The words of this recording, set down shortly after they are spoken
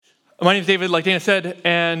My name is David, like Dana said,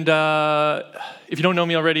 and if you don't know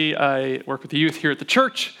me already, I work with the youth here at the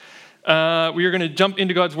church. We are going to jump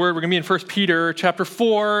into God's Word. We're going to be in 1 Peter chapter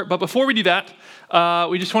 4, but before we do that,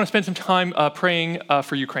 we just want to spend some time praying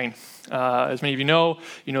for Ukraine. As many of you know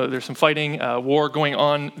there's some fighting, war going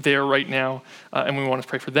on there right now, and we want to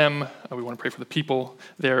pray for them. We want to pray for the people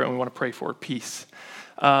there, and we want to pray for peace.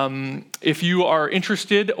 If you are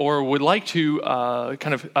interested or would like to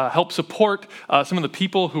help support some of the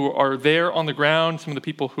people who are there on the ground, some of the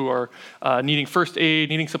people who are needing first aid,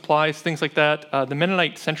 needing supplies, things like that, the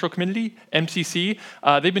Mennonite Central Committee, MCC,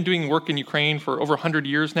 they've been doing work in Ukraine for over 100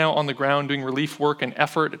 years now on the ground, doing relief work and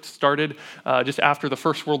effort. It started just after the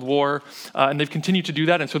First World War, and they've continued to do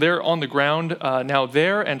that, and so they're on the ground now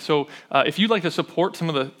there. And so if you'd like to support some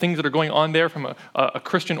of the things that are going on there from a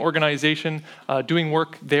Christian organization doing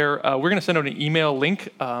work there, we're going to send out an email link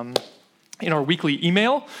in our weekly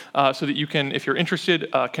email so that you can, if you're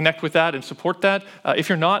interested, connect with that and support that. If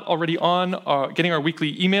you're not already on getting our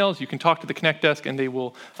weekly emails, you can talk to the Connect desk and they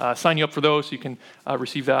will sign you up for those so you can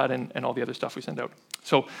receive that and all the other stuff we send out.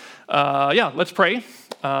 So let's pray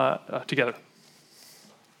together.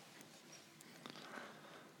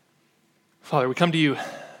 Father, we come to you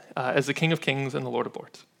as the King of Kings and the Lord of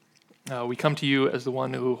Lords. We come to you as the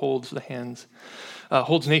one who holds nations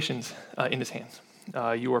in his hands.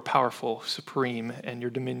 You are powerful, supreme, and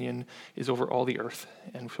your dominion is over all the earth.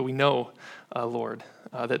 And so we know, Lord,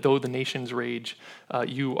 that though the nations rage,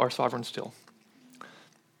 you are sovereign still.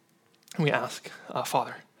 And we ask,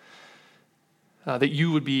 Father, that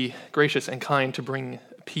you would be gracious and kind to bring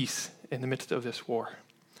peace in the midst of this war,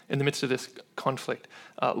 in the midst of this conflict.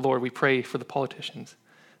 Lord, we pray for the politicians.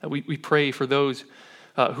 We pray for those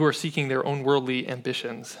who are seeking their own worldly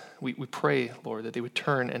ambitions. We pray, Lord, that they would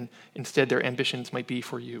turn and instead their ambitions might be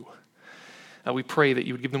for you. We pray that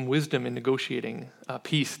you would give them wisdom in negotiating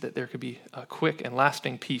peace, that there could be a quick and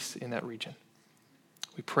lasting peace in that region.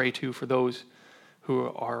 We pray, too, for those who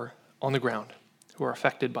are on the ground, who are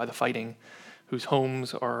affected by the fighting, whose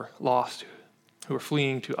homes are lost, who are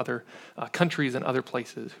fleeing to other countries and other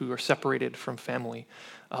places, who are separated from family.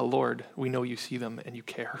 Lord, we know you see them and you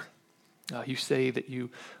care. You say that you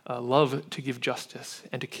love to give justice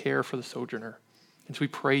and to care for the sojourner. And so we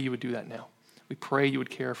pray you would do that now. We pray you would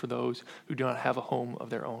care for those who do not have a home of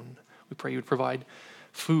their own. We pray you would provide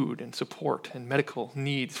food and support and medical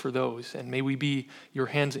needs for those. And may we be your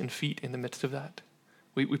hands and feet in the midst of that.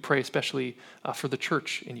 We pray especially for the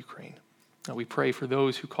church in Ukraine. We pray for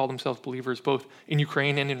those who call themselves believers both in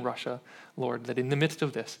Ukraine and in Russia, Lord, that in the midst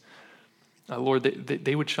of this, Lord, that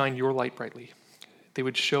they would shine your light brightly. They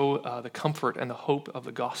would show the comfort and the hope of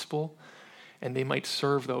the gospel, and they might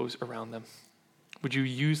serve those around them. Would you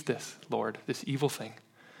use this, Lord, this evil thing,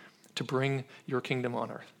 to bring your kingdom on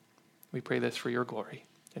earth? We pray this for your glory,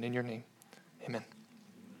 and in your name, amen.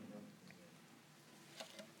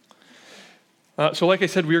 So like I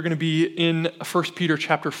said, we are going to be in 1 Peter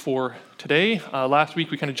chapter 4 today. Last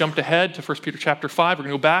week we kind of jumped ahead to 1 Peter chapter 5. We're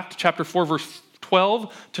going to go back to chapter 4, verse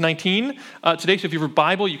 12 to 19 today. So if you have a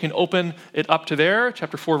Bible, you can open it up to there,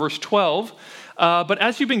 chapter 4, verse 12. But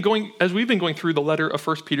as we've been going through the letter of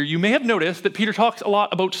 1 Peter, you may have noticed that Peter talks a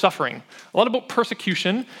lot about suffering, a lot about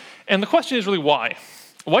persecution. And the question is really why?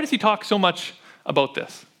 Why does he talk so much about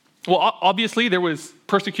this? Well, obviously there was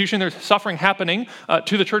persecution, there's suffering happening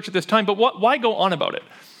to the church at this time, but why go on about it?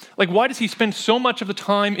 Like, why does he spend so much of the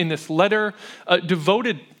time in this letter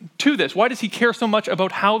devoted to this? Why does he care so much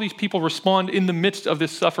about how these people respond in the midst of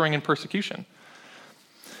this suffering and persecution?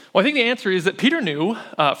 Well, I think the answer is that Peter knew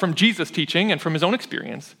from Jesus' teaching and from his own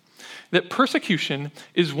experience that persecution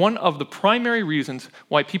is one of the primary reasons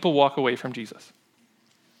why people walk away from Jesus.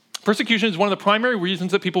 Persecution is one of the primary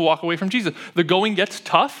reasons that people walk away from Jesus. The going gets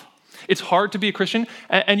tough. It's hard to be a Christian,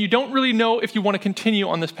 and you don't really know if you want to continue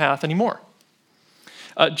on this path anymore.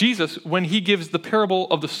 Jesus, when he gives the parable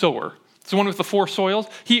of the sower, it's the one with the 4 soils,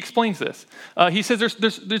 he explains this. He says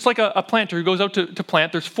there's like a planter who goes out to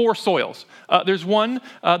plant. There's 4 soils. There's one,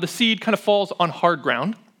 the seed kind of falls on hard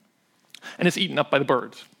ground, and it's eaten up by the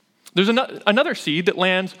birds. There's another seed that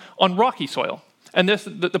lands on rocky soil, and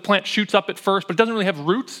the plant shoots up at first, but it doesn't really have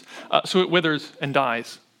roots, so it withers and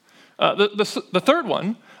dies. The third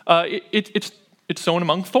one, it's sown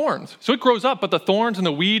among thorns. So it grows up, but the thorns and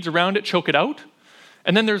the weeds around it choke it out.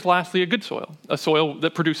 And then there's lastly a good soil, a soil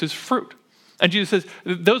that produces fruit. And Jesus says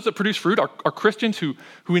those that produce fruit are Christians who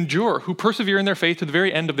endure, who persevere in their faith to the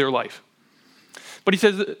very end of their life. But he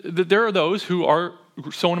says that there are those who are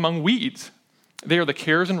sown among weeds. They are the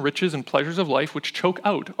cares and riches and pleasures of life which choke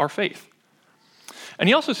out our faith. And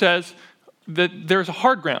he also says that there's a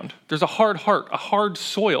hard ground, there's a hard heart, a hard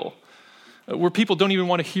soil where people don't even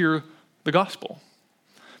want to hear the gospel.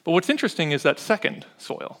 But what's interesting is that second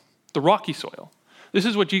soil, the rocky soil. This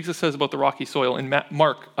is what Jesus says about the rocky soil in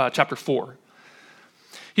Mark chapter 4.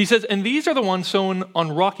 He says, "And these are the ones sown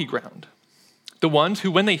on rocky ground, the ones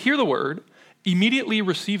who, when they hear the word, immediately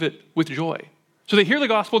receive it with joy." So they hear the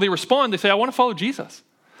gospel, they respond, they say, "I want to follow Jesus.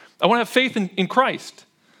 I want to have faith in Christ."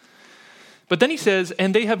 But then he says,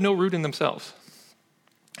 "And they have no root in themselves,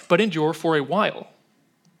 but endure for a while.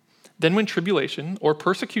 Then when tribulation or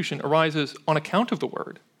persecution arises on account of the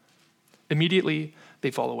word, immediately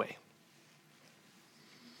they fall away."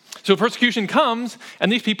 So persecution comes,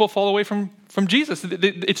 and these people fall away from Jesus.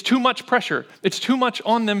 It's too much pressure. It's too much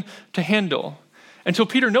on them to handle. And so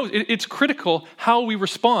Peter knows it's critical how we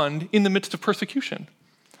respond in the midst of persecution.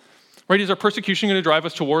 Right? Is our persecution going to drive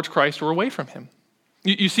us towards Christ or away from him?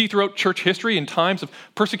 You see throughout church history, in times of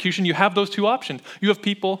persecution, you have those two options. You have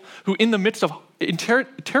people who, in the midst of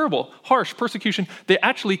terrible, harsh persecution, they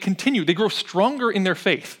actually continue. They grow stronger in their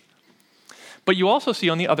faith. But you also see,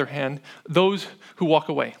 on the other hand, those who walk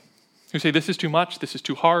away, who say, "This is too much, this is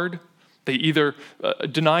too hard." They either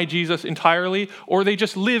deny Jesus entirely, or they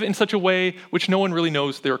just live in such a way which no one really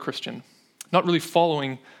knows they're a Christian, not really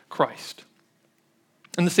following Christ.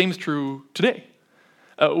 And the same is true today.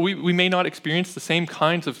 We may not experience the same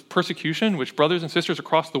kinds of persecution which brothers and sisters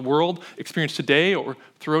across the world experience today or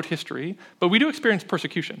throughout history, but we do experience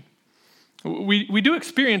persecution. We do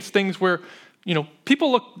experience things where,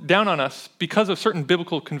 people look down on us because of certain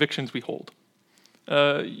biblical convictions we hold.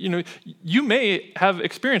 You may have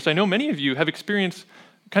experienced, I know many of you have experienced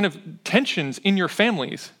kind of tensions in your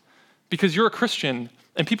families because you're a Christian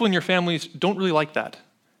and people in your families don't really like that.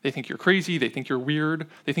 They think you're crazy, they think you're weird,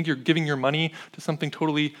 they think you're giving your money to something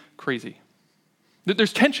totally crazy.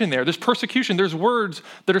 There's tension there, there's persecution, there's words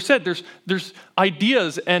that are said, there's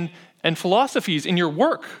ideas and philosophies in your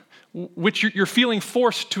work which you're feeling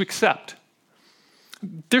forced to accept.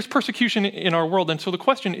 There's persecution in our world, and so the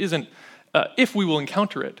question isn't if we will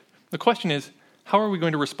encounter it. The question is, how are we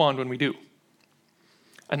going to respond when we do?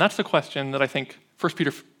 And that's the question that I think 1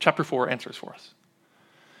 Peter chapter 4 answers for us.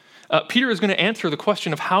 Peter is going to answer the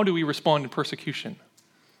question of how do we respond in persecution.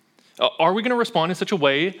 Are we going to respond in such a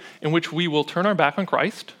way in which we will turn our back on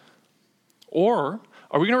Christ? Or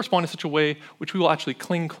are we going to respond in such a way which we will actually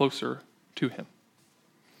cling closer to him?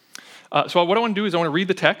 So what I want to do is I want to read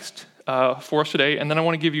the text for us today, and then I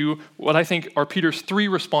want to give you what I think are Peter's three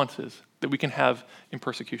responses that we can have in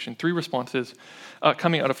persecution. Three responses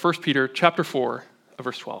coming out of 1 Peter chapter 4,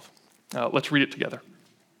 verse 12. Let's read it together.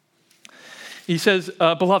 He says,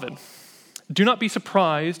 "Beloved, do not be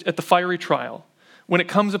surprised at the fiery trial when it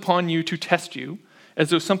comes upon you to test you, as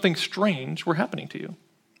though something strange were happening to you.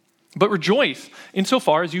 But rejoice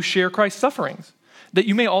insofar as you share Christ's sufferings, that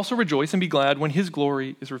you may also rejoice and be glad when his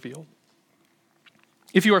glory is revealed.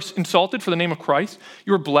 If you are insulted for the name of Christ,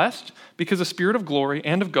 you are blessed because the Spirit of glory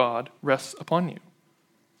and of God rests upon you.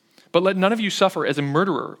 But let none of you suffer as a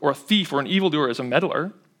murderer or a thief or an evildoer as a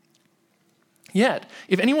meddler. Yet,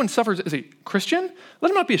 if anyone suffers as a Christian, let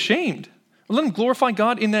him not be ashamed. Let him glorify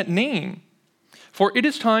God in that name. For it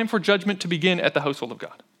is time for judgment to begin at the household of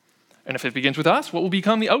God. And if it begins with us, what will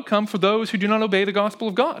become the outcome for those who do not obey the gospel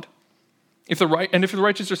of God? If the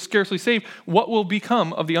righteous are scarcely saved, what will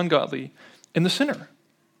become of the ungodly and the sinner?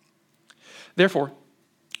 Therefore,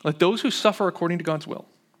 let those who suffer according to God's will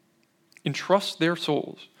entrust their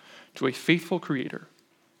souls to a faithful Creator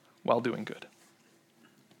while doing good."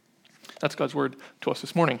 That's God's word to us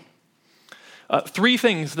this morning. Three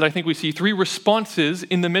things that I think we see, three responses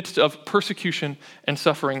in the midst of persecution and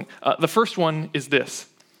suffering. The first one is this: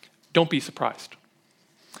 don't be surprised.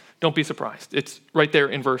 Don't be surprised. It's right there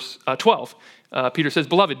in verse 12. Peter says,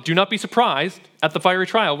 "Beloved, do not be surprised at the fiery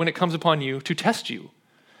trial when it comes upon you to test you,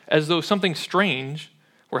 as though something strange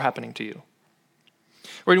were happening to you."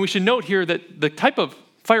 Right, and we should note here that the type of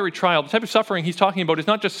fiery trial, the type of suffering he's talking about is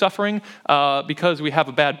not just suffering because we have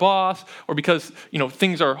a bad boss or because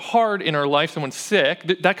things are hard in our life, someone's sick.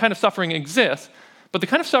 That kind of suffering exists. But the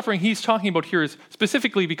kind of suffering he's talking about here is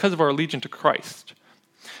specifically because of our allegiance to Christ.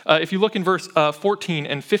 If you look in verse 14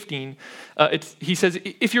 and 15, he says,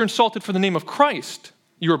 "If you're insulted for the name of Christ,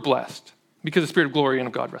 you are blessed because the Spirit of glory and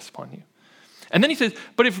of God rests upon you." And then he says,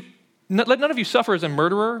 "But let none of you suffer as a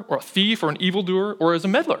murderer or a thief or an evildoer or as a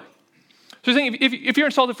meddler." So he's saying if you're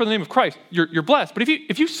insulted for the name of Christ, you're blessed. But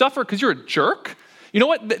if you suffer because you're a jerk, you know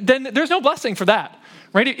what? Then there's no blessing for that,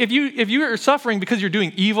 right? If you are suffering because you're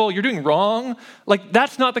doing evil, you're doing wrong, like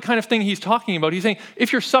that's not the kind of thing he's talking about. He's saying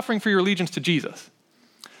if you're suffering for your allegiance to Jesus,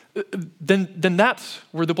 then that's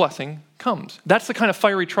where the blessing comes. That's the kind of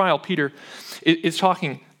fiery trial Peter is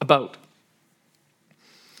talking about.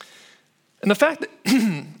 And the fact that,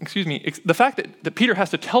 the fact that Peter has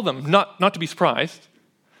to tell them not to be surprised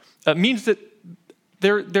means that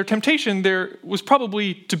their temptation there was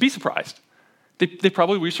probably to be surprised. They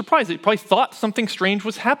probably were surprised. They probably thought something strange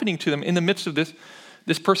was happening to them in the midst of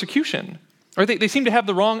this persecution. Or they seem to have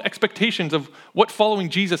the wrong expectations of what following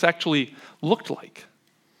Jesus actually looked like.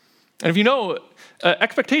 And if you know,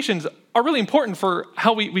 expectations are really important for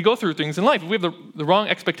how we go through things in life. If we have the wrong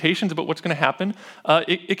expectations about what's going to happen,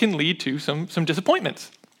 it can lead to some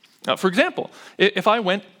disappointments. For example, if I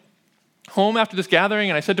went home after this gathering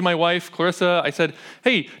and I said to my wife, Clarissa, I said,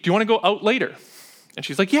 hey, do you want to go out later? And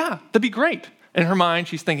she's like, yeah, that'd be great. And in her mind,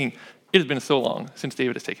 she's thinking, it has been so long since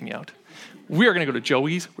David has taken me out. We are going to go to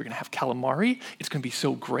Joey's. We're going to have calamari. It's going to be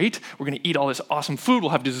so great. We're going to eat all this awesome food.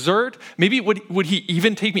 We'll have dessert. Maybe would he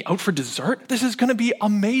even take me out for dessert? This is going to be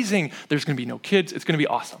amazing. There's going to be no kids. It's going to be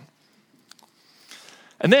awesome.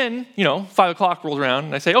 And then, 5 o'clock rolls around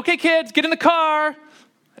and I say, okay, kids, get in the car.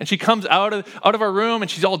 And she comes out of our room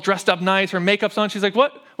and she's all dressed up nice. Her makeup's on. She's like,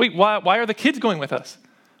 what? Wait, why are the kids going with us?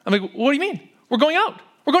 I'm like, what do you mean? We're going out.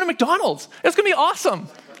 We're going to McDonald's. It's going to be awesome.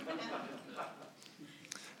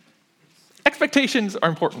 Expectations are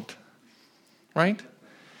important, right?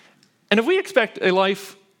 And if we expect a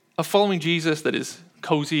life of following Jesus that is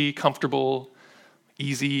cozy, comfortable,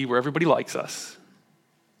 easy, where everybody likes us,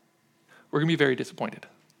 we're going to be very disappointed.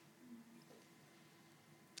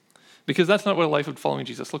 Because that's not what a life of following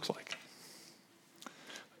Jesus looks like.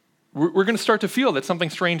 We're going to start to feel that something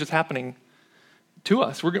strange is happening to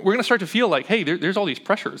us. We're going to start to feel like, hey, there's all these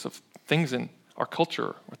pressures of things in our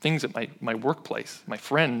culture or things at my workplace, my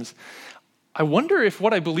friends. I wonder if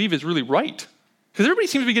what I believe is really right, because everybody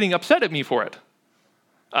seems to be getting upset at me for it.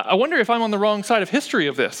 I wonder if I'm on the wrong side of history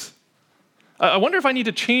of this. I wonder if I need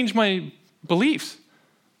to change my beliefs.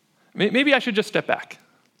 Maybe I should just step back.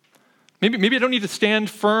 Maybe I don't need to stand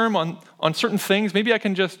firm on certain things. Maybe I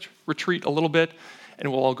can just retreat a little bit and it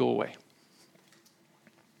will all go away.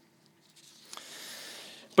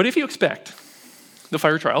 But if you expect the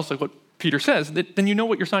fire trials, like what Peter says, then you know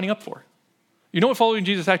what you're signing up for. You know what following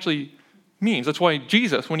Jesus actually means. That's why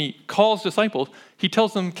Jesus, when he calls disciples, he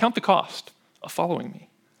tells them, count the cost of following me.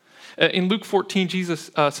 In Luke 14, Jesus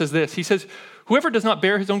says this. He says, whoever does not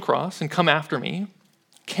bear his own cross and come after me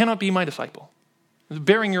cannot be my disciple. It's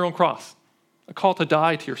bearing your own cross, a call to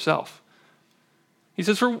die to yourself. He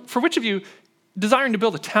says, for which of you, desiring to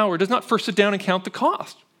build a tower, does not first sit down and count the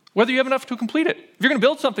cost, whether you have enough to complete it? If you're going to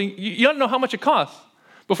build something, you got to know how much it costs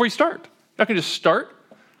before you start. You're not going to just start.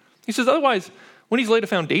 He says, otherwise, when he's laid a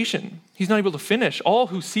foundation, he's not able to finish. All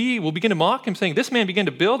who see will begin to mock him, saying, this man began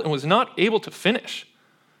to build and was not able to finish.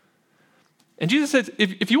 And Jesus says,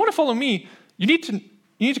 if you want to follow me, you need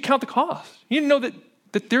to count the cost. You need to know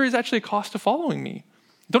that there is actually a cost to following me.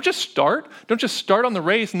 Don't just start. Don't just start on the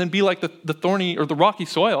race and then be like the thorny or the rocky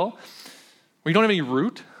soil where you don't have any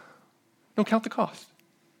root. No, count the cost.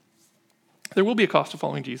 There will be a cost to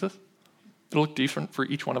following Jesus. It'll look different for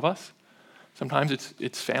each one of us. Sometimes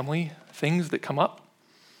it's family things that come up.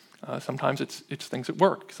 Sometimes it's things at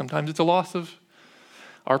work. Sometimes it's a loss of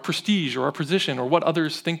our prestige or our position or what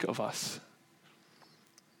others think of us.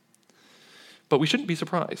 But we shouldn't be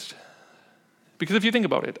surprised. Because if you think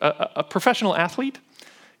about it, a professional athlete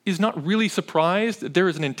is not really surprised that there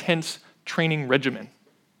is an intense training regimen,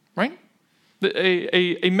 right?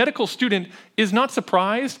 A medical student is not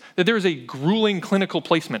surprised that there is a grueling clinical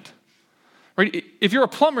placement, right? If you're a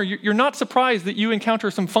plumber, you're not surprised that you encounter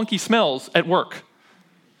some funky smells at work.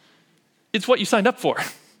 It's what you signed up for.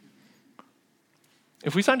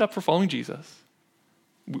 If we signed up for following Jesus,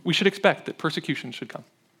 we should expect that persecution should come.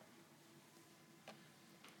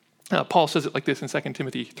 Paul says it like this in 2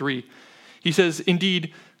 Timothy 3. He says,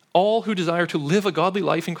 indeed, all who desire to live a godly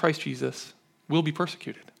life in Christ Jesus will be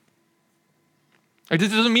persecuted. This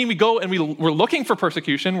doesn't mean we go and we're looking for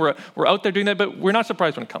persecution. We're out there doing that, but we're not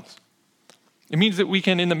surprised when it comes. It means that we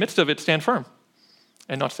can, in the midst of it, stand firm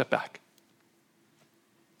and not step back.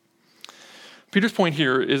 Peter's point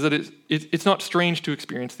here is that it's not strange to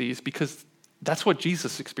experience these because that's what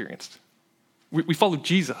Jesus experienced. We follow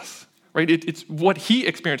Jesus, right? It's what he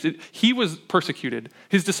experienced. He was persecuted.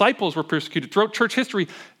 His disciples were persecuted. Throughout church history,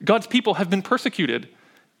 God's people have been persecuted.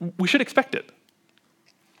 We should expect it.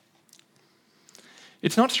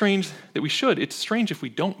 It's not strange that we should. It's strange if we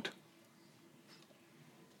don't.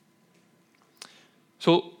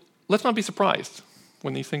 So let's not be surprised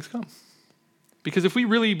when these things come. Because if we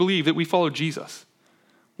really believe that we follow Jesus,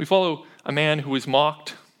 we follow a man who was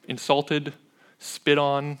mocked, insulted, spit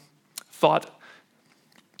on, thought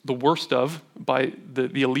the worst of by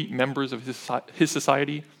the elite members of his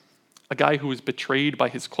society, a guy who was betrayed by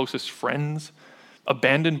his closest friends,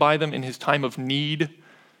 abandoned by them in his time of need,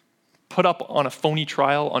 put up on a phony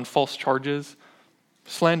trial on false charges,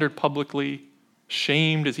 slandered publicly,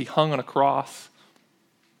 shamed as he hung on a cross.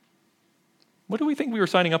 What do we think we were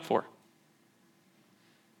signing up for?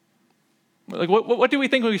 Like, what do we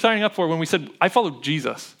think we were signing up for when we said, I followed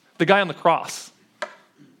Jesus, the guy on the cross?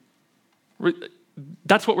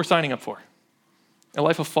 That's what we're signing up for. A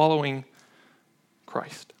life of following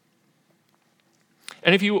Christ.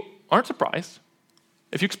 And if you aren't surprised,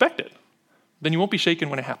 if you expect it, then you won't be shaken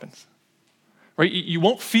when it happens. Right? You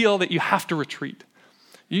won't feel that you have to retreat.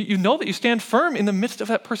 You know that you stand firm in the midst of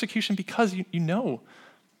that persecution because you know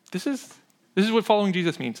this is what following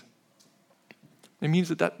Jesus means. It means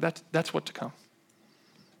that's what to come.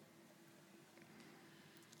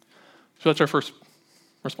 So that's our first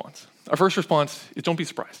response. Our first response is don't be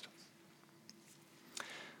surprised.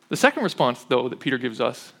 The second response, though, that Peter gives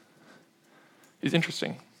us is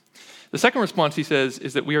interesting. The second response, he says,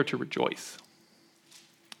 is that we are to rejoice.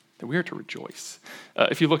 That we are to rejoice.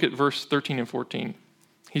 If you look at verse 13 and 14,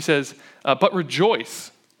 he says, but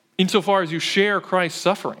rejoice insofar as you share Christ's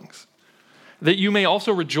sufferings, that you may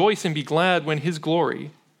also rejoice and be glad when his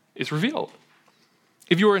glory is revealed.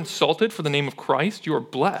 If you are insulted for the name of Christ, you are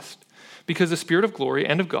blessed, because the Spirit of glory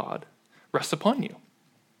and of God rests upon you.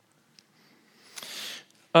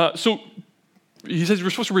 So he says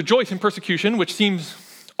we're supposed to rejoice in persecution, which seems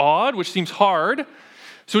odd, which seems hard.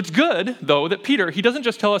 So it's good, though, that Peter, he doesn't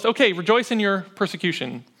just tell us, okay, rejoice in your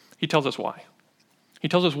persecution. He tells us why. He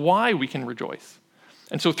tells us why we can rejoice.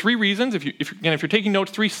 And so 3 reasons, if you're taking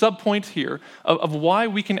notes, 3 subpoints here of why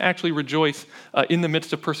we can actually rejoice in the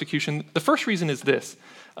midst of persecution. The first reason is this,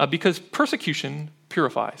 because persecution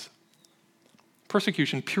purifies.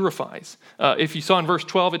 Persecution purifies. If you saw in verse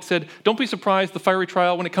 12, it said, don't be surprised the fiery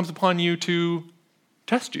trial when it comes upon you to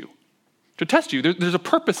test you. To test you. There's a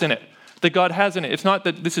purpose in it that God has in it. It's not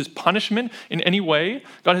that this is punishment in any way.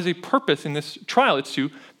 God has a purpose in this trial. It's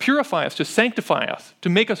to purify us, to sanctify us, to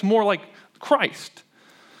make us more like Christ.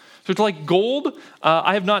 So it's like gold.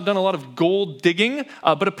 I have not done a lot of gold digging,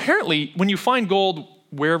 but apparently when you find gold,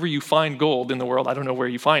 wherever you find gold in the world, I don't know where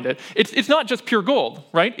you find it, it's not just pure gold,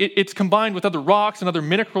 right? It's combined with other rocks and other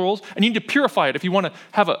minerals, and you need to purify it if you want to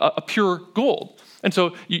have a pure gold. And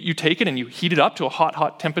so you take it and you heat it up to a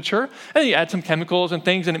hot temperature, and then you add some chemicals and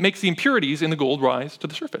things, and it makes the impurities in the gold rise to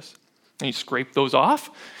the surface. And you scrape those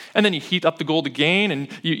off, and then you heat up the gold again, and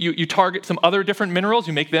you target some other different minerals,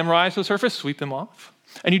 you make them rise to the surface, sweep them off.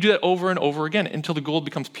 And you do that over and over again until the gold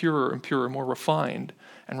becomes purer and purer, more refined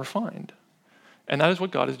and refined. And that is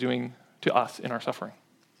what God is doing to us in our suffering.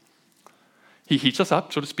 He heats us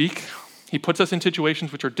up, so to speak. He puts us in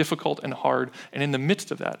situations which are difficult and hard, and in the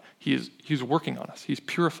midst of that, he's working on us. He's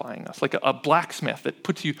purifying us, like a blacksmith that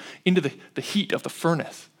puts you into the heat of the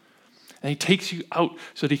furnace. And he takes you out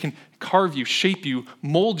so that he can carve you, shape you,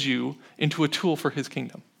 mold you into a tool for his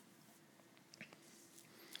kingdom.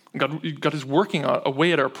 God is working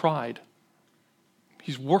away at our pride.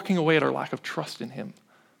 He's working away at our lack of trust in him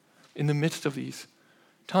in the midst of these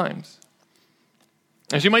times.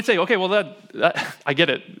 As you might say, okay, well, that I get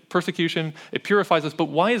it. Persecution, it purifies us, but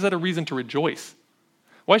why is that a reason to rejoice?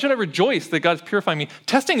 Why should I rejoice that God's purifying me?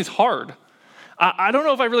 Testing is hard. I don't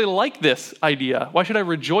know if I really like this idea. Why should I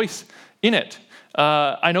rejoice in it?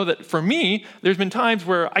 I know that for me, there's been times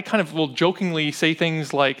where I kind of will jokingly say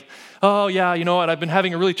things like, oh yeah, you know what, I've been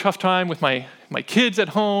having a really tough time with my kids at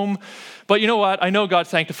home, but you know what, I know God's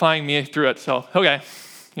sanctifying me through it, so okay,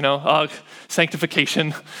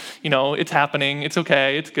 sanctification, it's happening, it's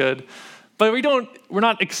okay, it's good. But we're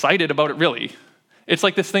not excited about it really. It's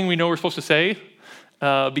like this thing we know we're supposed to say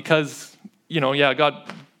because,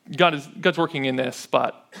 God's working in this,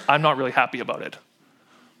 but I'm not really happy about it.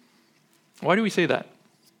 Why do we say that?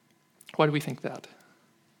 Why do we think that?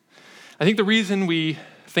 I think the reason we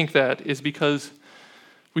think that is because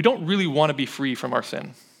we don't really want to be free from our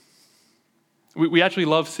sin. We actually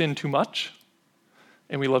love sin too much,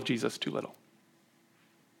 and we love Jesus too little.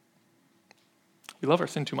 We love our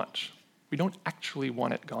sin too much. We don't actually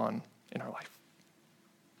want it gone in our life.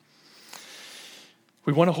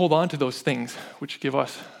 We want to hold on to those things which give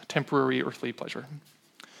us temporary earthly pleasure,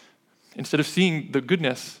 instead of seeing the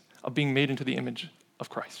goodness of being made into the image of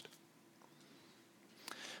Christ.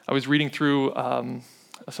 I was reading through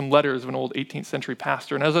some letters of an old 18th century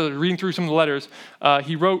pastor, and as I was reading through some of the letters,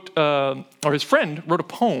 he wrote, or his friend wrote a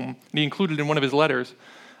poem, and he included in one of his letters.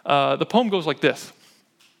 The poem goes like this.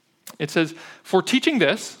 It says, "For teaching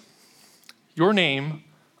this, your name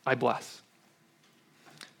I bless,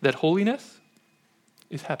 that holiness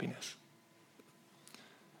is happiness.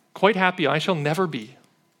 Quite happy I shall never be,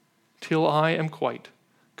 till I am quite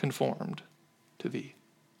conformed to thee.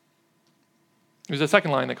 It was the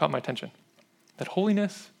second line that caught my attention, that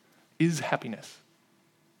holiness is happiness.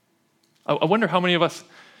 I wonder how many of us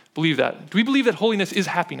believe that. Do we believe that holiness is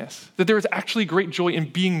happiness? That there is actually great joy in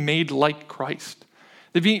being made like Christ?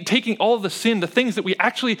 That taking all of the sin, the things that we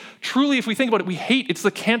actually, truly, if we think about it, we hate. It's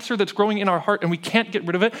the cancer that's growing in our heart and we can't get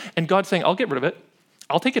rid of it. And God's saying, I'll get rid of it.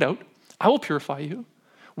 I'll take it out. I will purify you.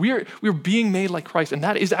 We are being made like Christ, and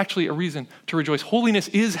that is actually a reason to rejoice. Holiness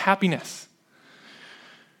is happiness.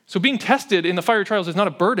 So being tested in the fiery trials is not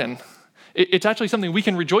a burden. It's actually something we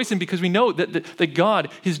can rejoice in because we know that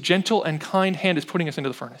God, his gentle and kind hand is putting us into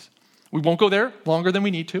the furnace. We won't go there longer than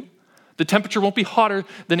we need to. The temperature won't be hotter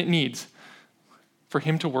than it needs for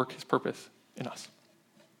him to work his purpose in us.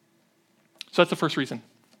 So that's the first reason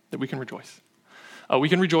that we can rejoice. We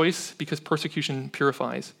can rejoice because persecution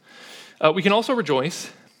purifies. We can also rejoice,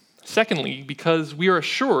 secondly, because we are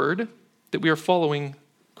assured that we are following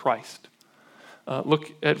Christ.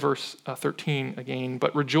 Look at verse 13 again.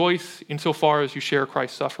 But rejoice insofar as you share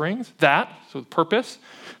Christ's sufferings, so the purpose,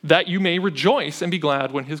 that you may rejoice and be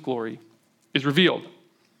glad when his glory is revealed.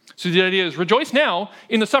 So the idea is rejoice now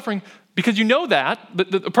in the suffering because you know that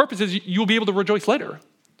the purpose is you'll be able to rejoice later.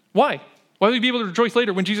 Why? Why will you be able to rejoice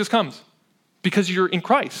later when Jesus comes? Because you're in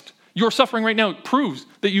Christ. Your suffering right now proves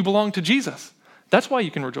that you belong to Jesus. That's why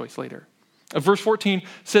you can rejoice later. Verse 14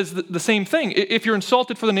 says the same thing. If you're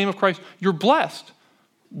insulted for the name of Christ, you're blessed.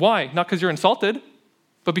 Why? Not because you're insulted,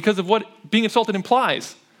 but because of what being insulted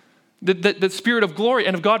implies. That spirit of glory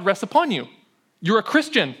and of God rests upon you. You're a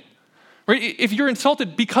Christian. Right? If you're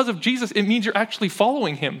insulted because of Jesus, it means you're actually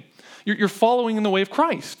following him. You're following in the way of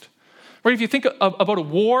Christ. Right? If you think about a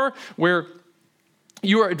war where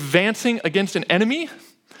you are advancing against an enemy,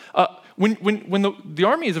 when the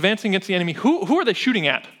army is advancing against the enemy, who are they shooting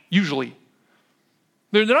at, usually?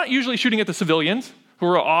 They're not usually shooting at the civilians who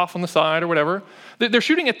are off on the side or whatever. They're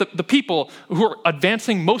shooting at the people who are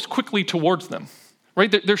advancing most quickly towards them.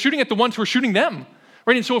 Right? They're shooting at the ones who are shooting them.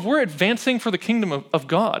 Right? And so if we're advancing for the kingdom of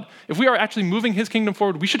God, if we are actually moving his kingdom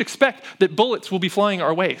forward, we should expect that bullets will be flying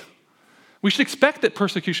our way. We should expect that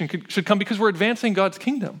persecution should come because we're advancing God's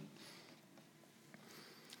kingdom.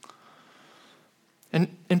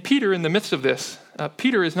 And Peter, in the midst of this,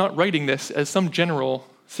 Peter is not writing this as some general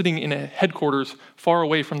sitting in a headquarters far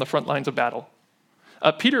away from the front lines of battle.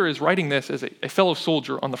 Peter is writing this as a fellow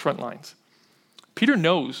soldier on the front lines. Peter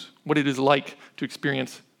knows what it is like to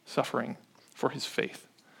experience suffering for his faith.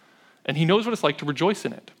 And he knows what it's like to rejoice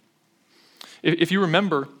in it. If you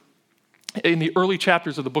remember, in the early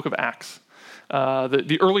chapters of the book of Acts,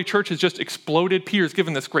 the early church has just exploded. Peter's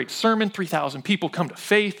given this great sermon. 3,000 people come to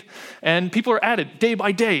faith, and people are added day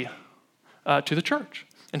by day to the church.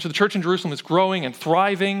 And so the church in Jerusalem is growing and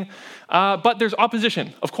thriving, but there's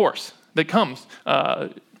opposition, of course, that comes.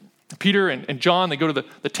 Peter and John, they go to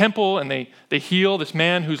the temple, and they heal this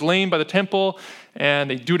man who's lame by the temple, and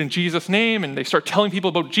they do it in Jesus' name, and they start telling people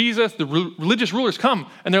about Jesus. The religious rulers come,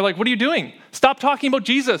 and they're like, what are you doing? Stop talking about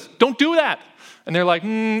Jesus. Don't do that. And they're like,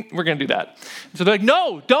 we're going to do that. And so they're like,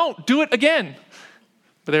 no, don't do it again.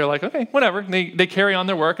 But they're like, okay, whatever. And they carry on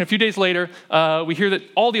their work. And a few days later, we hear that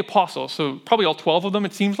all the apostles, so probably all 12 of them,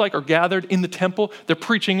 it seems like, are gathered in the temple. They're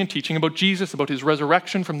preaching and teaching about Jesus, about his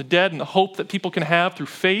resurrection from the dead and the hope that people can have through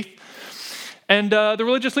faith. And the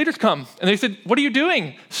religious leaders come, and they said, what are you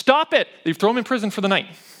doing? Stop it. They throw them in prison for the night.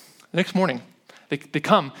 The next morning, they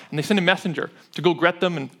come, and they send a messenger to go get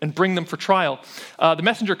them and bring them for trial. The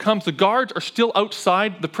messenger comes. The guards are still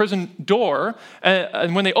outside the prison door,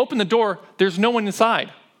 and when they open the door, there's no one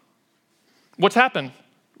inside. What's happened?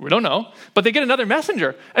 We don't know. But they get another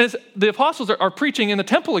messenger, and the apostles are preaching in the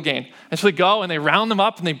temple again. And so they go, and they round them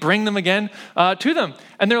up, and they bring them again to them.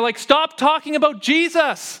 And they're like, stop talking about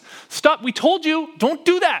Jesus. Stop. We told you, don't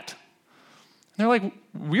do that. And they're like,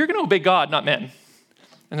 we're going to obey God, not men.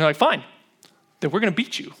 And they're like, fine. Then we're going to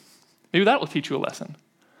beat you. Maybe that will teach you a lesson.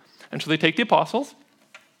 And so they take the apostles,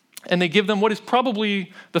 and they give them what is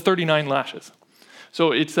probably the 39 lashes.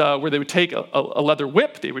 So it's where they would take a leather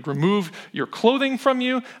whip, they would remove your clothing from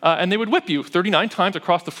you, and they would whip you 39 times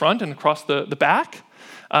across the front and across the back.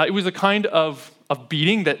 It was a kind of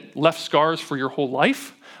beating that left scars for your whole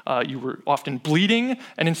life. You were often bleeding,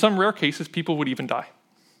 and in some rare cases, people would even die.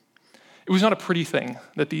 It was not a pretty thing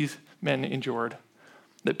that these men endured,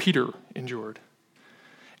 that Peter endured.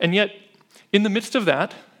 And yet, in the midst of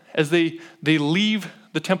that, as they leave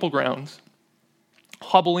the temple grounds,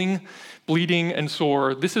 hobbling, bleeding, and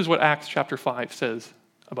sore, this is what Acts chapter 5 says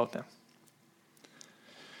about them.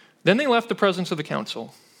 Then they left the presence of the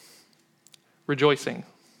council, rejoicing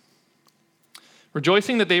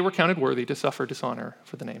that they were counted worthy to suffer dishonor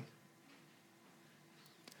for the name.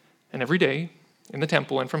 And every day in the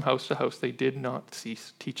temple and from house to house, they did not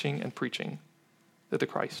cease teaching and preaching that the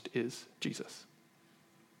Christ is Jesus.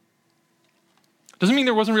 Doesn't mean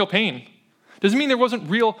there wasn't real pain. Doesn't mean there wasn't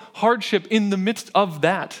real hardship in the midst of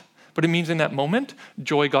that. But it means in that moment,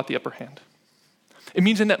 joy got the upper hand. It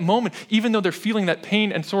means in that moment, even though they're feeling that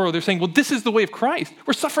pain and sorrow, they're saying, well, this is the way of Christ.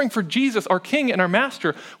 We're suffering for Jesus, our King and our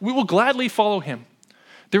Master. We will gladly follow him.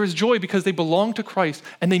 There is joy because they belong to Christ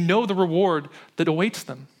and they know the reward that awaits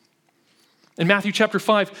them. In Matthew chapter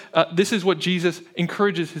 5, this is what Jesus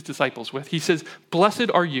encourages his disciples with. He says,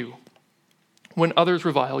 blessed are you when others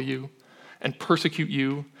revile you and persecute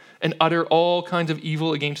you and utter all kinds of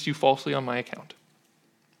evil against you falsely on my account.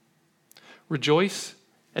 Rejoice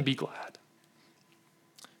and be glad,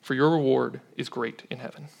 for your reward is great in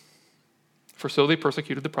heaven. For so they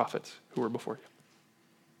persecuted the prophets who were before you.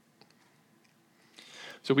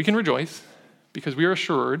 So we can rejoice because we are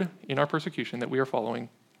assured in our persecution that we are following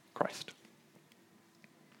Christ.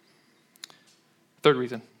 Third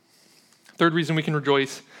reason we can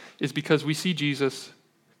rejoice is because we see Jesus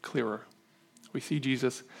clearer. We see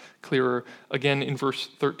Jesus clearer again in verse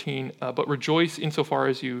 13, but rejoice insofar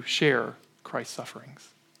as you share Christ's sufferings.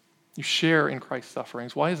 You share in Christ's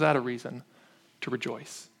sufferings. Why is that a reason to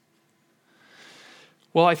rejoice?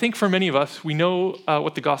 Well, I think for many of us, we know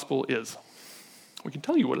what the gospel is. We can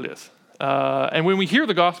tell you what it is. And when we hear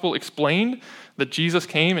the gospel explained, that Jesus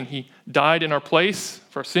came and he died in our place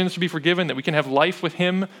for our sins to be forgiven, that we can have life with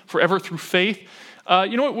him forever through faith,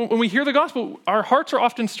 you know what? When we hear the gospel, our hearts are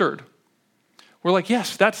often stirred. We're like,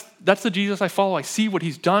 yes, that's the Jesus I follow. I see what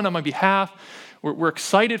he's done on my behalf. We're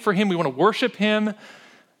excited for him. We want to worship him.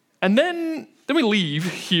 And then we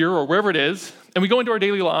leave here or wherever it is, and we go into our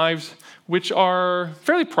daily lives, which are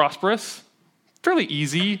fairly prosperous, fairly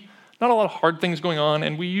easy, not a lot of hard things going on,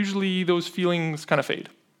 and those feelings kind of fade.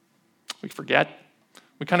 We forget.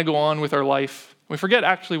 We kind of go on with our life. We forget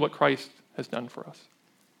actually what Christ has done for us.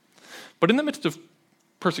 But in the midst of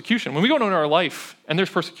persecution, when we go into our life and there's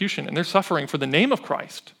persecution and there's suffering for the name of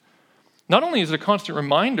Christ, not only is it a constant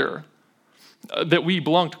reminder that we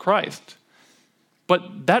belong to Christ,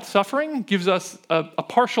 but that suffering gives us a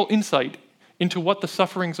partial insight into what the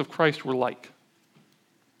sufferings of Christ were like.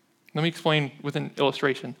 Let me explain with an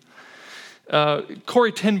illustration.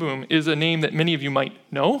 Corrie ten Boom is a name that many of you might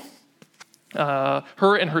know.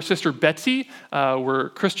 Her and her sister Betsy were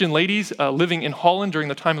Christian ladies living in Holland during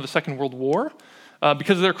the time of the Second World War.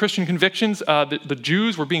 Because of their Christian convictions, the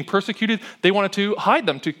Jews were being persecuted. They wanted to hide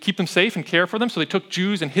them, to keep them safe and care for them, so they took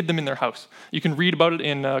Jews and hid them in their house. You can read about it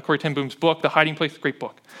in Corrie ten Boom's book, The Hiding Place, a great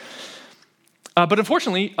book. But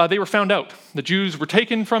unfortunately, they were found out. The Jews were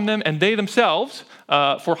taken from them, and they themselves,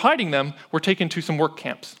 for hiding them, were taken to some work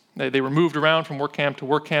camps. They were moved around from work camp to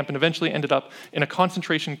work camp and eventually ended up in a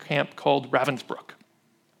concentration camp called Ravensbrück.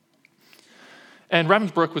 And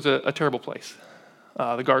Ravensbrück was a terrible place.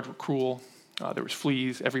 The guards were cruel. There was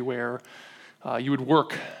fleas everywhere. You would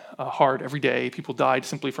work hard every day. People died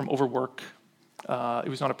simply from overwork. It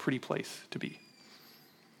was not a pretty place to be.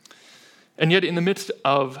 And yet in the midst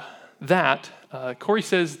of that, Corrie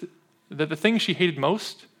says that the thing she hated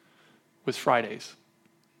most was Fridays.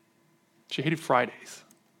 She hated Fridays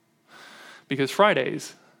because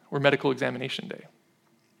Fridays were medical examination day.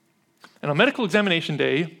 And on medical examination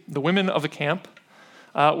day, the women of the camp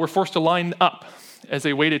were forced to line up as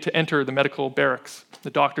they waited to enter the medical barracks. The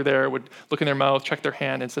doctor there would look in their mouth, check their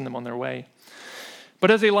hand, and send them on their way.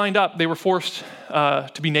 But as they lined up, they were forced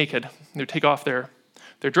to be naked. They would take off their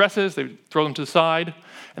dresses, they would throw them to the side,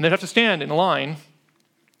 and they'd have to stand in a line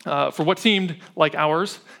for what seemed like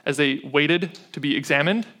hours as they waited to be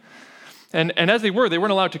examined. And as they weren't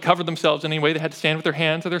allowed to cover themselves in any way. They had to stand with their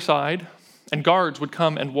hands at their side, and guards would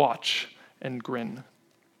come and watch and grin.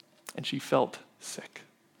 And she felt sick.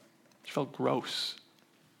 She felt gross.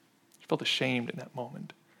 She felt ashamed in that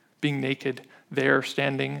moment. Being naked, there,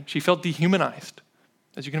 standing, she felt dehumanized,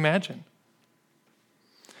 as you can imagine.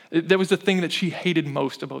 That was the thing that she hated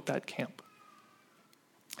most about that camp.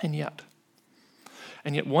 And yet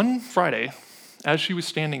one Friday, as she was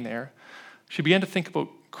standing there, she began to think about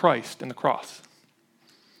Christ and the cross.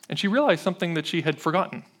 And she realized something that she had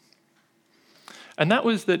forgotten. And that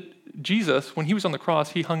was that Jesus, when he was on the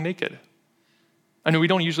cross, he hung naked. I know we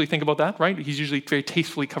don't usually think about that, right? He's usually very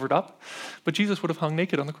tastefully covered up. But Jesus would have hung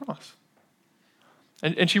naked on the cross.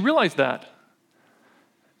 And she realized that.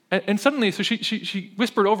 And suddenly, so she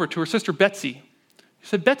whispered over to her sister Betsy. She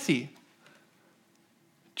said, Betsy,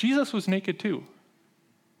 Jesus was naked too.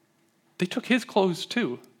 They took his clothes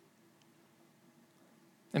too.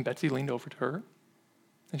 And Betsy leaned over to her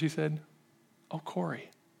and she said, oh,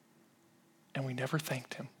 Corrie. And we never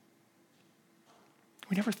thanked him.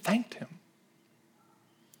 We never thanked him.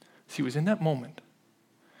 See, it was in that moment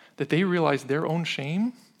that they realized their own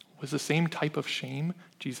shame was the same type of shame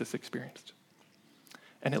Jesus experienced.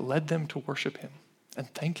 And it led them to worship him and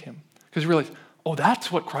thank him. Because they realized, oh, that's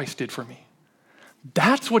what Christ did for me.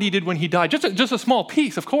 That's what he did when he died. Just a small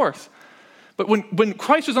piece, of course. But when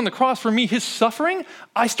Christ was on the cross for me, his suffering,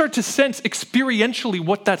 I start to sense experientially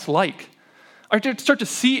what that's like. I start to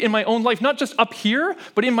see in my own life, not just up here,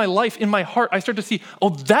 but in my life, in my heart, I start to see,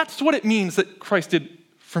 oh, that's what it means that Christ did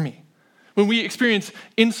for me. When we experience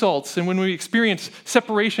insults and when we experience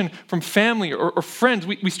separation from family or friends,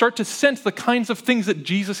 we start to sense the kinds of things that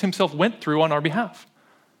Jesus himself went through on our behalf.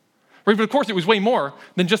 Right? But of course, it was way more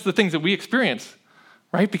than just the things that we experience.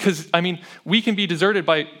 Right? Because, we can be deserted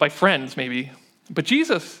by friends, maybe. But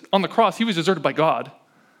Jesus, on the cross, he was deserted by God.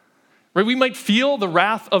 Right? We might feel the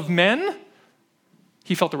wrath of men.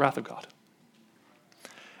 He felt the wrath of God.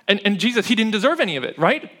 And Jesus, he didn't deserve any of it,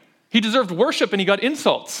 right? He deserved worship and he got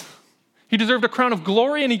insults. He deserved a crown of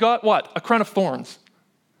glory and he got what? A crown of thorns.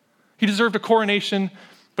 He deserved a coronation,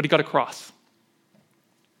 but he got a cross.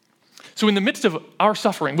 So in the midst of our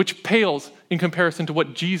suffering, which pales in comparison to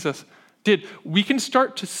what Jesus did, we can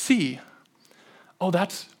start to see, oh,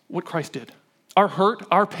 that's what Christ did. Our hurt,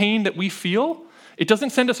 our pain that we feel, it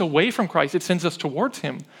doesn't send us away from Christ, it sends us towards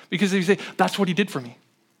him. Because they say, that's what he did for me.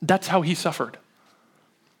 That's how he suffered.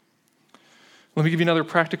 Let me give you another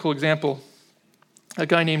practical example. A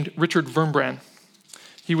guy named Richard Wurmbrand.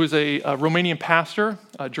 He was a Romanian pastor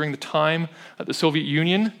during the time the Soviet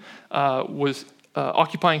Union was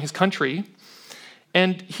occupying his country.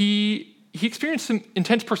 And he experienced some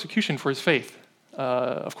intense persecution for his faith.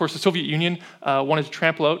 Of course, the Soviet Union wanted to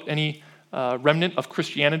trample out any remnant of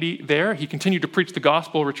Christianity there. He continued to preach the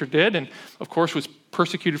gospel, Richard did, and of course was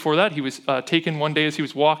persecuted for that. He was taken one day as he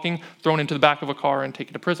was walking, thrown into the back of a car and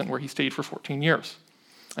taken to prison, where he stayed for 14 years.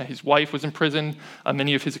 His wife was in prison.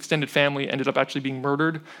 Many of his extended family ended up actually being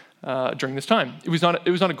murdered during this time. It was not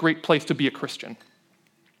a great place to be a Christian.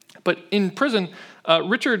 But in prison,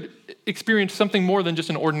 Richard experienced something more than just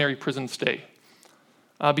an ordinary prison stay.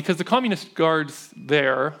 Because the communist guards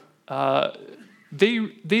there,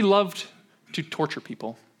 they loved to torture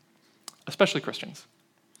people, especially Christians.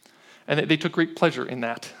 And they took great pleasure in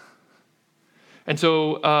that. And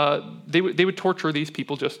so they would torture these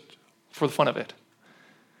people just for the fun of it.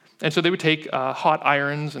 And so they would take hot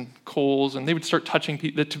irons and coals, and they would start touching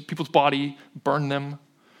people's body, burn them.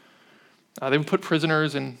 They would put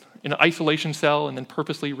prisoners in an isolation cell and then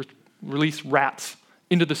purposely release rats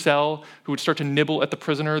into the cell who would start to nibble at the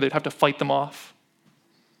prisoner. They'd have to fight them off.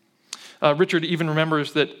 Richard even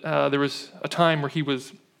remembers that there was a time where he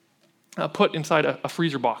was put inside a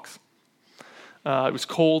freezer box. It was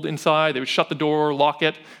cold inside. They would shut the door, lock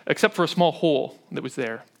it, except for a small hole that was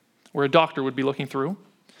there where a doctor would be looking through.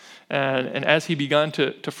 And as he began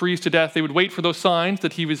to freeze to death, they would wait for those signs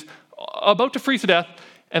that he was about to freeze to death,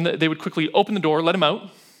 and they would quickly open the door, let him out.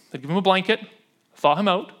 They'd give him a blanket, thaw him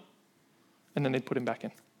out, and then they'd put him back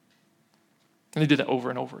in. And they did that over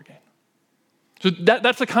and over again. So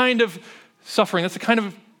that's the kind of suffering, that's the kind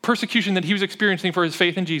of persecution that he was experiencing for his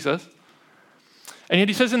faith in Jesus. And yet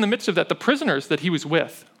he says in the midst of that, the prisoners that he was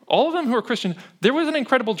with, all of them who were Christian, there was an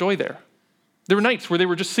incredible joy there. There were nights where they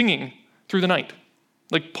were just singing through the night,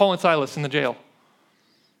 like Paul and Silas in the jail.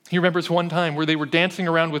 He remembers one time where they were dancing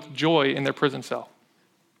around with joy in their prison cell.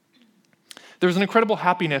 There was an incredible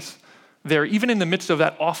happiness there, even in the midst of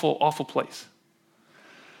that awful, awful place.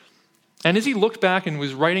 And as he looked back and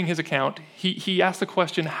was writing his account, he asked the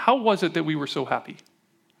question, how was it that we were so happy?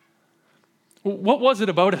 What was it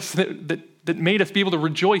about us that made us be able to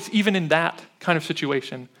rejoice even in that kind of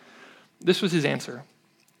situation? This was his answer.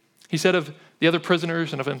 He said of the other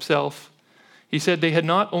prisoners and of himself, he said they had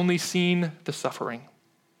not only seen the suffering,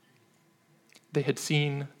 they had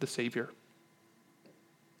seen the Savior.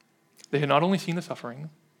 They had not only seen the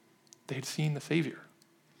suffering, they had seen the Savior.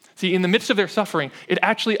 See, in the midst of their suffering, it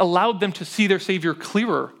actually allowed them to see their Savior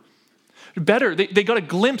clearer, better. They got a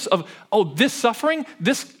glimpse of, oh, this suffering,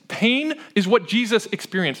 this pain is what Jesus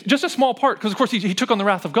experienced. Just a small part, because of course he took on the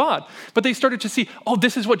wrath of God. But they started to see, oh,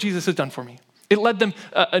 this is what Jesus has done for me. It led them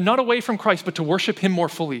not away from Christ, but to worship him more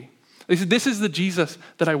fully. They said, this is the Jesus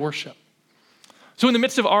that I worship. So in the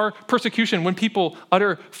midst of our persecution, when people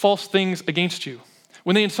utter false things against you,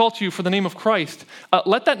 when they insult you for the name of Christ,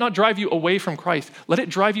 let that not drive you away from Christ. Let it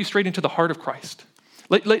drive you straight into the heart of Christ.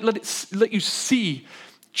 Let you see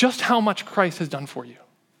just how much Christ has done for you.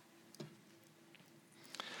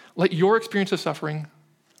 Let your experience of suffering,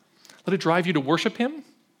 let it drive you to worship him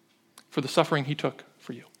for the suffering he took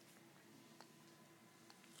for you.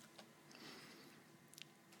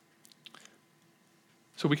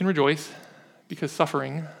 So we can rejoice because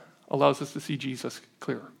suffering allows us to see Jesus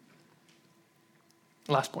clearer.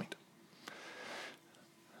 Last point.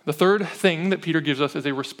 The third thing that Peter gives us as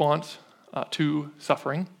a response to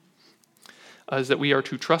suffering is that we are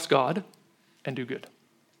to trust God and do good.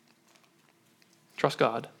 Trust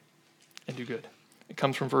God and do good. It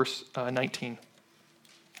comes from verse 19.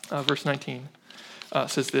 Verse 19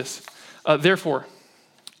 says this, therefore,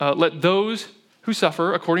 let those who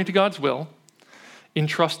suffer according to God's will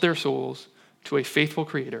entrust their souls to a faithful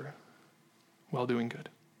Creator while doing good.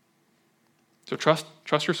 So trust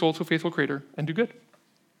your soul to a faithful Creator and do good.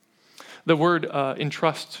 The word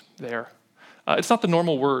entrust there, it's not the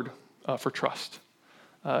normal word for trust.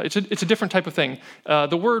 It's a different type of thing.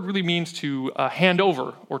 The word really means to hand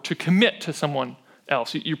over or to commit to someone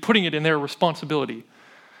else. You're putting it in their responsibility,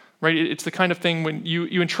 right? It's the kind of thing when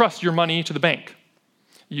you entrust your money to the bank.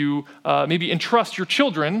 You maybe entrust your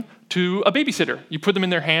children to a babysitter. You put them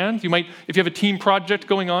in their hands. You might, if you have a team project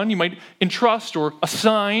going on, you might entrust or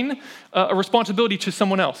assign a responsibility to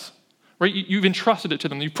someone else, right? You've entrusted it to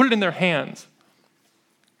them. You put it in their hands.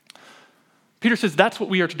 Peter says that's what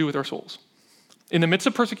we are to do with our souls. In the midst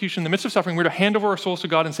of persecution, in the midst of suffering, we're to hand over our souls to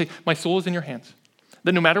God and say, my soul is in your hands.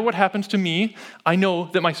 That no matter what happens to me, I know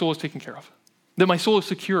that my soul is taken care of. That my soul is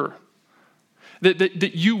secure.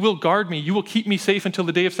 That you will guard me. You will keep me safe until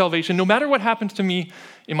the day of salvation, no matter what happens to me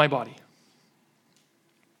in my body.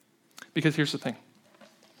 Because here's the thing.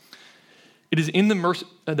 It is in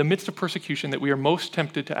the midst of persecution that we are most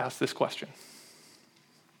tempted to ask this question.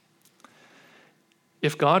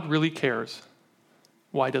 If God really cares,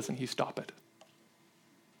 why doesn't he stop it?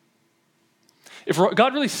 If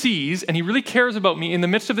God really sees and he really cares about me in the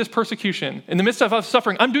midst of this persecution, in the midst of us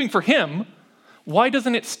suffering I'm doing for him, why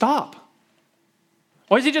doesn't it stop?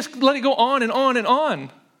 Why does he just let it go on and on and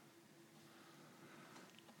on?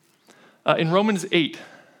 In Romans 8,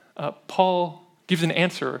 Paul gives an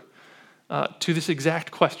answer to this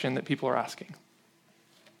exact question that people are asking.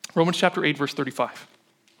 Romans chapter 8, verse 35.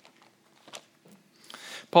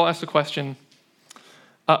 Paul asks the question,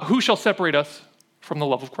 who shall separate us from the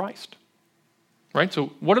love of Christ? Right? So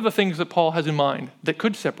what are the things that Paul has in mind that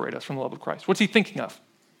could separate us from the love of Christ? What's he thinking of?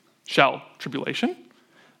 Shall tribulation,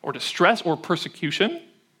 or distress, or persecution,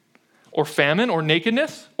 or famine, or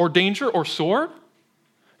nakedness, or danger, or sword?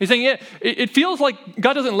 He's saying, yeah, it feels like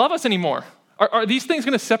God doesn't love us anymore. Are these things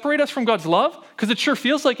going to separate us from God's love? Because it sure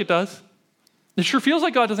feels like it does. It sure feels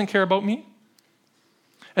like God doesn't care about me.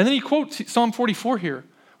 And then he quotes Psalm 44 here,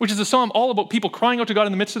 which is a psalm all about people crying out to God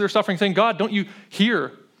in the midst of their suffering, saying, God, don't you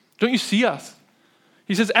hear? Don't you see us?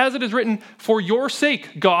 He says, as it is written, for your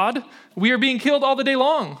sake, God, we are being killed all the day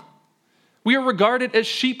long. We are regarded as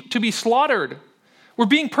sheep to be slaughtered. We're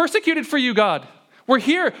being persecuted for you, God. We're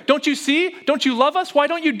here. Don't you see? Don't you love us? Why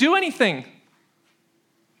don't you do anything?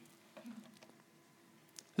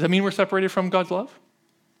 Does that mean we're separated from God's love?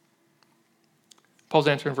 Paul's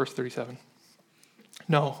answer in verse 37.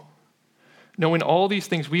 No. No, in all these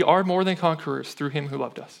things we are more than conquerors through him who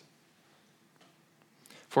loved us.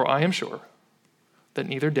 For I am sure that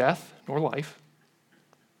neither death nor life,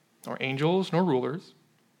 nor angels nor rulers,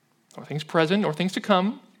 nor things present nor things to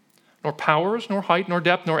come, nor powers, nor height, nor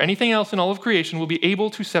depth, nor anything else in all of creation will be able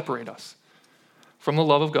to separate us from the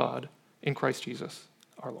love of God in Christ Jesus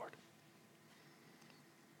our Lord.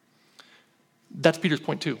 That's Peter's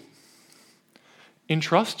point too.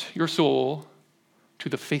 Entrust your soul to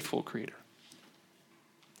the faithful Creator.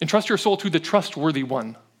 Entrust your soul to the trustworthy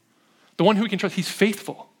one, the one who we can trust. He's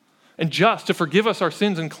faithful and just to forgive us our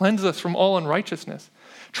sins and cleanse us from all unrighteousness.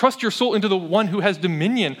 Trust your soul into the one who has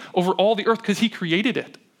dominion over all the earth because he created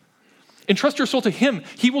it. Entrust your soul to him.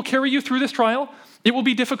 He will carry you through this trial. It will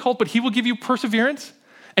be difficult, but he will give you perseverance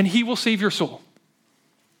and he will save your soul.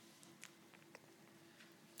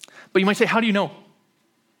 But you might say, how do you know?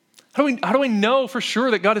 How do I know for sure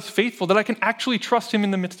that God is faithful, that I can actually trust him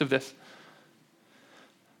in the midst of this?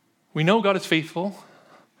 We know God is faithful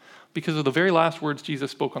because of the very last words Jesus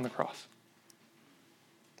spoke on the cross.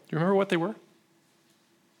 Do you remember what they were?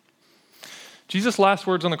 Jesus' last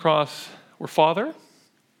words on the cross were, Father,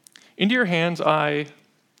 into your hands I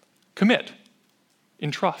commit,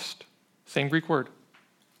 entrust, same Greek word.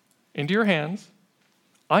 Into your hands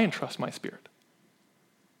I entrust my spirit.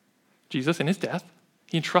 Jesus, in his death,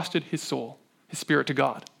 he entrusted his soul, his spirit to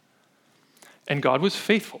God. And God was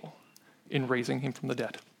faithful in raising him from the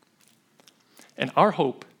dead. And our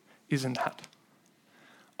hope is in that.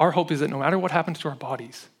 Our hope is that no matter what happens to our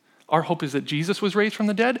bodies, our hope is that Jesus was raised from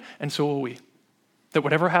the dead, and so will we. That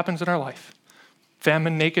whatever happens in our life,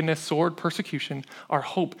 famine, nakedness, sword, persecution, our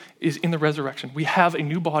hope is in the resurrection. We have a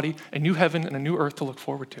new body, a new heaven, and a new earth to look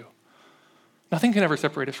forward to. Nothing can ever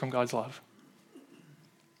separate us from God's love.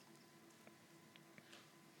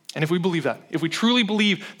 And if we believe that, if we truly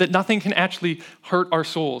believe that nothing can actually hurt our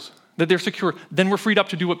souls, that they're secure, then we're freed up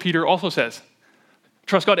to do what Peter also says.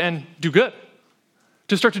 Trust God and do good.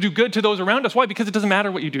 To start to do good to those around us. Why? Because it doesn't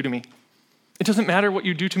matter what you do to me. It doesn't matter what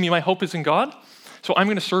you do to me. My hope is in God. So I'm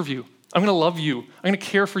going to serve you. I'm going to love you. I'm going to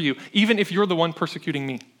care for you, even if you're the one persecuting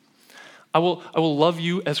me. I will love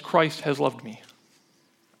you as Christ has loved me.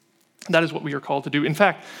 That is what we are called to do. In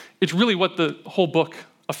fact, it's really what the whole book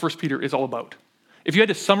of 1 Peter is all about. If you had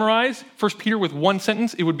to summarize 1 Peter with one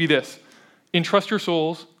sentence, it would be this: entrust your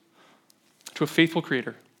souls to a faithful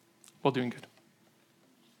Creator while doing good.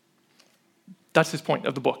 That's his point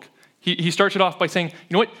of the book. He starts it off by saying,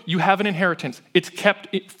 you know what? You have an inheritance. It's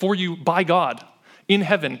kept for you by God in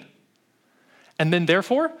heaven. And then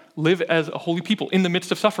therefore, live as a holy people in the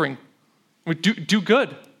midst of suffering. Do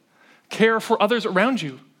good. Care for others around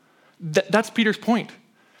you. That's Peter's point.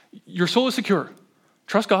 Your soul is secure.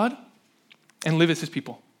 Trust God and live as his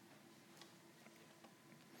people.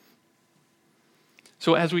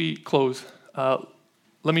 So as we close,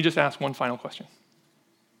 let me just ask one final question.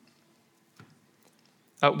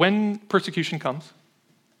 When persecution comes,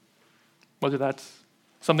 whether that's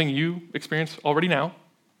something you experience already now,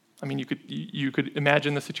 I mean, you could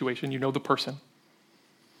imagine the situation, you know the person,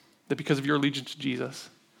 that because of your allegiance to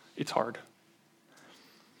Jesus, it's hard.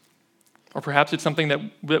 Or perhaps it's something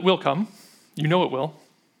that will come, you know it will.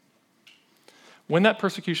 When that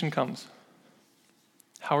persecution comes,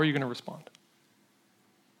 how are you going to respond?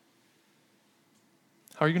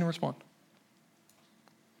 How are you going to respond?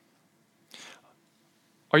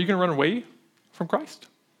 Are you going to run away from Christ?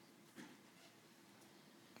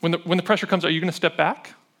 When the pressure comes, are you going to step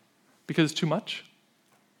back because it's too much?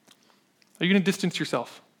 Are you going to distance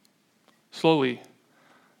yourself slowly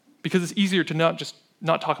because it's easier to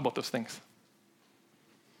not talk about those things?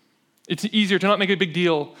 It's easier to not make a big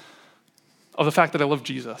deal of the fact that I love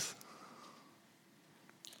Jesus.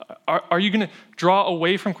 Are you going to draw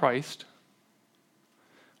away from Christ,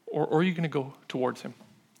 or are you going to go towards him?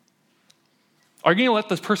 Are you going to let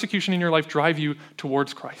this persecution in your life drive you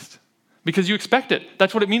towards Christ? Because you expect it.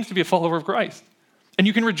 That's what it means to be a follower of Christ. And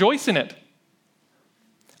you can rejoice in it.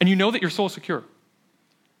 And you know that your soul is secure.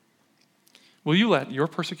 Will you let your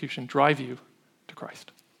persecution drive you to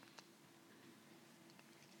Christ?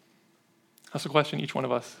 That's the question each one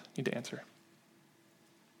of us need to answer.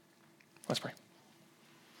 Let's pray.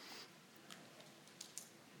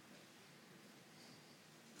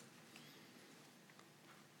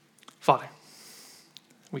 Father,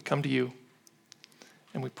 we come to you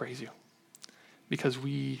and we praise you because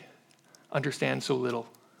we understand so little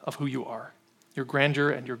of who you are. Your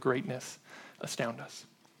grandeur and your greatness astound us.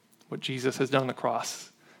 What Jesus has done on the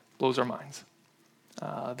cross blows our minds.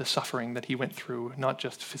 The suffering that he went through, not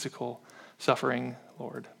just physical suffering,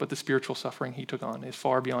 Lord, but the spiritual suffering he took on is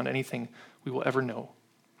far beyond anything we will ever know.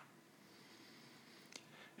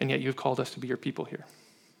 And yet you've called us to be your people here.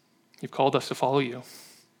 You've called us to follow you.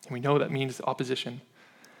 And we know that means opposition.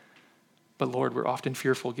 But Lord, we're often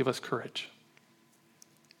fearful. Give us courage.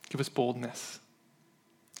 Give us boldness.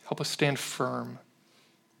 Help us stand firm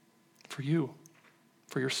for you,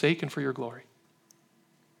 for your sake and for your glory.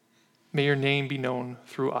 May your name be known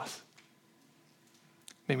through us.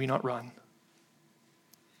 May we not run,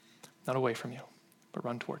 not away from you, but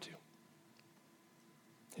run towards you.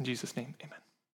 In Jesus' name, amen.